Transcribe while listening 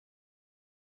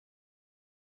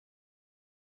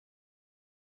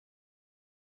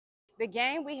The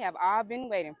game we have all been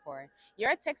waiting for.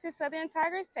 Your Texas Southern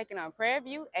Tigers taking on Prairie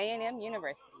View A&M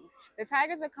University. The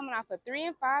Tigers are coming off a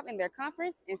 3-5 in their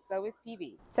conference, and so is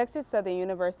PV. Texas Southern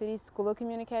University School of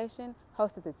Communication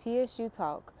hosted the TSU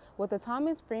Talk with the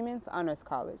Thomas Freeman's Honors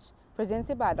College,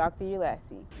 presented by Dr.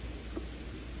 Ulasi.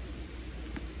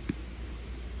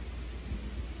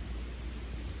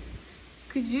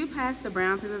 Could you pass the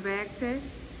brown paper bag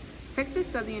test? Texas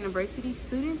Southern University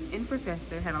students and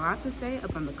professors had a lot to say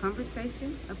upon the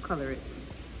conversation of colorism.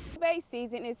 Probate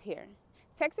season is here.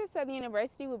 Texas Southern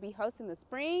University will be hosting the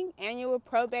spring annual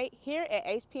probate here at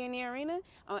HPNE Arena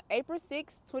on April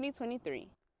 6, 2023.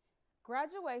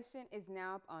 Graduation is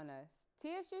now upon us.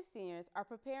 TSU seniors are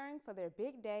preparing for their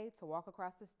big day to walk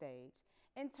across the stage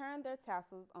and turn their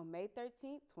tassels on May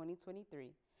 13, 2023.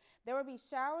 There will be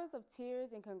showers of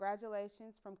tears and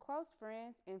congratulations from close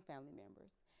friends and family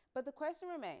members. But the question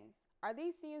remains, are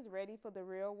these seniors ready for the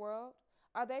real world?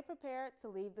 Are they prepared to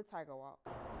leave the Tiger Walk?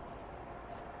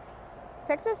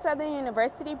 Texas Southern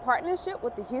University partnership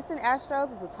with the Houston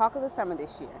Astros is the talk of the summer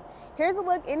this year. Here's a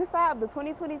look inside of the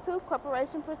 2022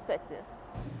 Corporation Perspective.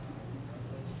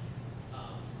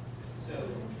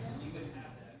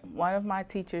 One of my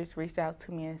teachers reached out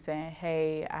to me and saying,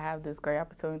 hey, I have this great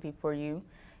opportunity for you.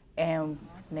 And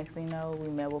next thing you know, we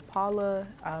met with Paula.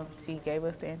 She gave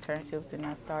us the internships, and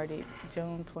I started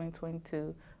June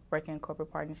 2022 working in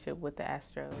corporate partnership with the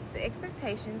Astros. The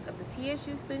expectations of the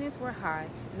TSU students were high,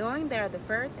 knowing they are the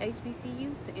first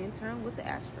HBCU to intern with the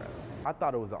Astros. I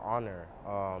thought it was an honor,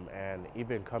 and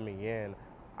even coming in,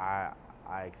 I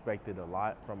expected a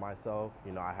lot from myself.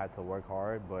 You know, I had to work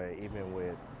hard, but even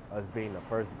with us being the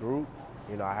first group,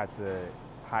 you know, I had to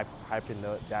hyping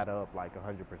that up like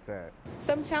 100%.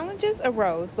 Some challenges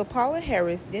arose, but Paula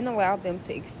Harris didn't allow them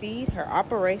to exceed her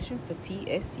operation for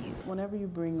TSU. Whenever you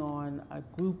bring on a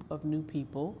group of new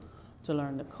people to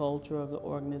learn the culture of the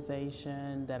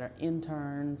organization that are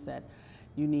interns, that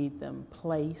you need them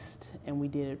placed, and we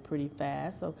did it pretty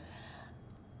fast. So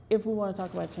if we want to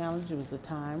talk about challenge, it was the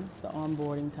time, the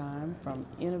onboarding time, from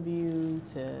interview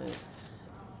to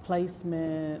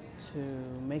placement to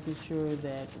making sure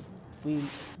that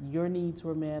your needs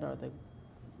were met or the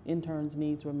interns'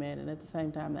 needs were met, and at the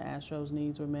same time the Astros'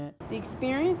 needs were met. The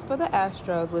experience for the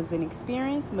Astros was an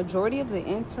experience majority of the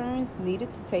interns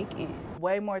needed to take in.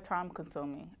 Way more time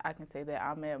consuming. I can say that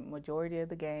I'm at majority of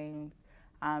the games.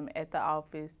 I'm at the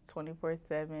office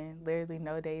 24/7, literally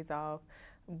no days off.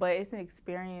 But it's an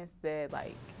experience that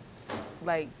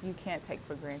like you can't take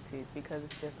for granted, because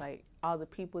it's just like all the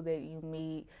people that you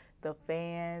meet, the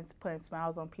fans, putting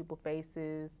smiles on people's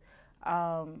faces,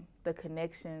 the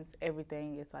connections,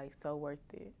 everything is like so worth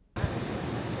it.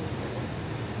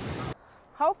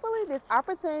 Hopefully this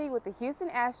opportunity with the Houston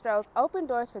Astros opened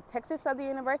doors for Texas Southern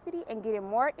University and getting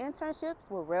more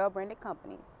internships with rail-branded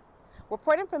companies.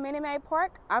 Reporting from Minute Maid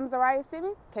Park, I'm Zyriah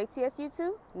Simmons,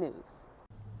 KTSU2 News.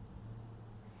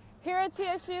 Here at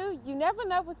TSU, you never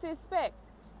know what to expect.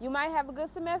 You might have a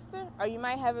good semester or you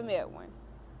might have a mid one.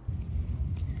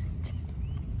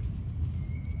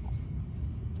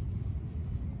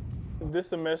 This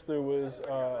semester was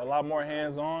a lot more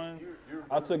hands-on.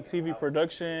 I took TV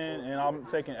production and I'm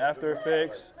taking After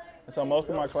Effects. And so most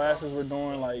of my classes were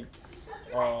doing like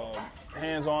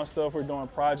hands-on stuff. We're doing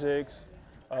projects.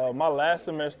 My last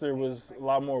semester was a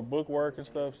lot more book work and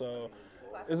stuff, so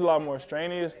it's a lot more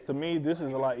strenuous. To me, this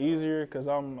is a lot easier because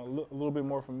I'm a little bit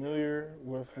more familiar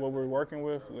with what we're working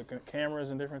with, the cameras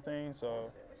and different things.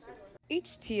 So.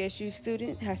 Each TSU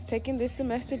student has taken this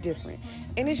semester different,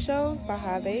 and it shows by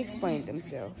how they explain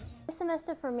themselves. This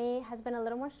semester for me has been a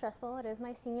little more stressful. It is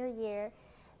my senior year,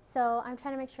 so I'm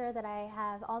trying to make sure that I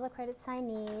have all the credits I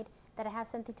need, that I have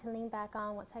something to lean back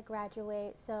on once I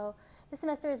graduate. So this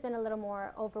semester has been a little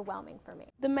more overwhelming for me.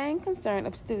 The main concern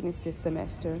of students this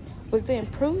semester was the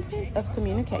improvement of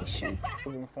communication. It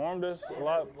informed us a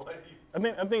lot. I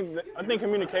think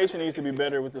communication needs to be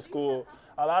better with the school.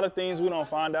 A lot of things we don't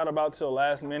find out about till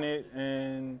last minute,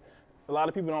 and a lot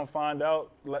of people don't find out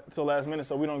till last minute,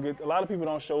 so a lot of people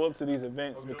don't show up to these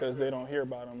events because they don't hear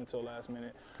about them until last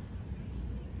minute.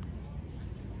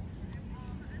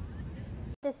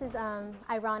 This is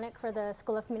ironic for the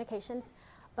School of Communications,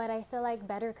 but I feel like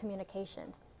better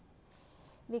communications,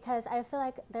 because I feel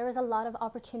like there was a lot of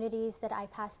opportunities that I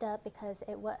passed up because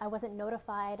I wasn't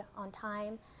notified on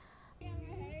time.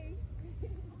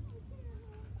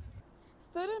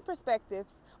 Student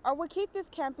perspectives are what keep this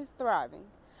campus thriving.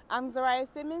 I'm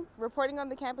Zyriah Simmons, reporting on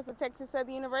the campus of Texas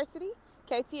Southern University,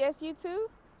 KTSU2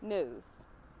 News.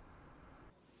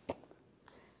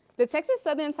 The Texas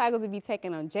Southern Tigers will be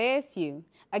taking on JSU,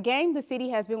 a game the city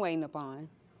has been waiting upon.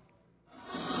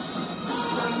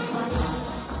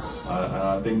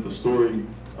 I think the story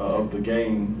of the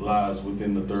game lies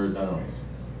within the third downs.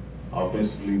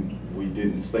 Offensively, we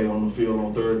didn't stay on the field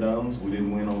on third downs. We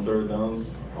didn't win on third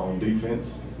downs. On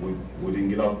defense, we didn't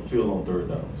get off the field on third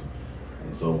downs.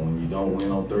 And so when you don't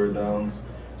win on third downs,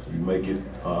 you make it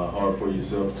hard for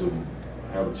yourself to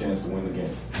have a chance to win the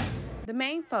game. The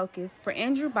main focus for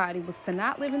Andrew Body was to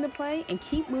not live in the play and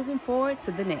keep moving forward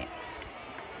to the next.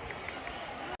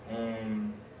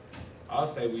 I'll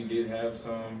say we did have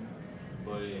some,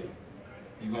 but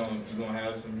you're gonna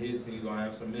have some hits and you're gonna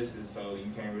have some misses, so you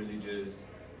can't really just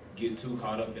get too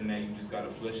caught up in that. You just gotta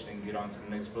flush it and get on to the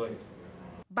next play.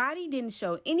 Body didn't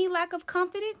show any lack of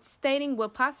confidence, stating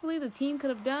what possibly the team could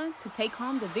have done to take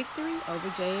home the victory over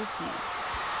JSU.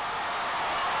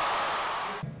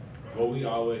 Well, we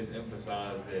always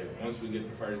emphasize that once we get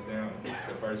the first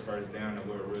first down, that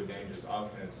we're a real dangerous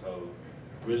offense. So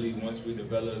really, once we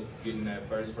develop getting that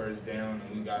first down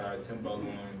and we got our tempo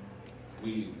going,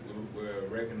 we're a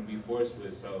reckon to be forced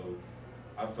with. So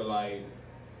I feel like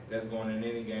that's going in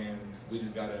any game. We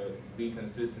just got to be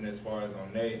consistent as far as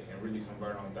on that and really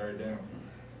convert on third down.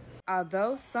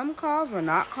 Although some calls were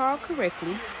not called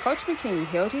correctly, Coach McKinney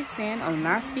held his stand on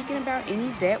not speaking about any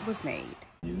that was made.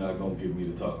 You're not going to get me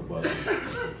to talk about it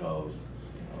because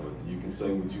you can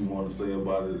say what you want to say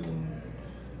about it and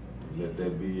let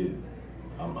that be it.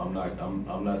 I'm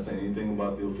not saying anything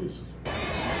about the officials.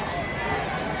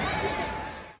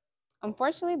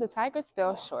 Unfortunately, the Tigers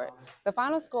fell short. The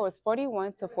final score was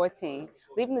 41-14,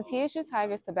 leaving the TSU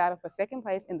Tigers to battle for second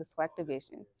place in the SWAC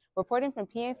division. Reporting from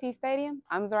PNC Stadium,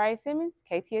 I'm Zyriah Simmons,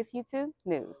 KTSU2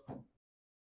 News.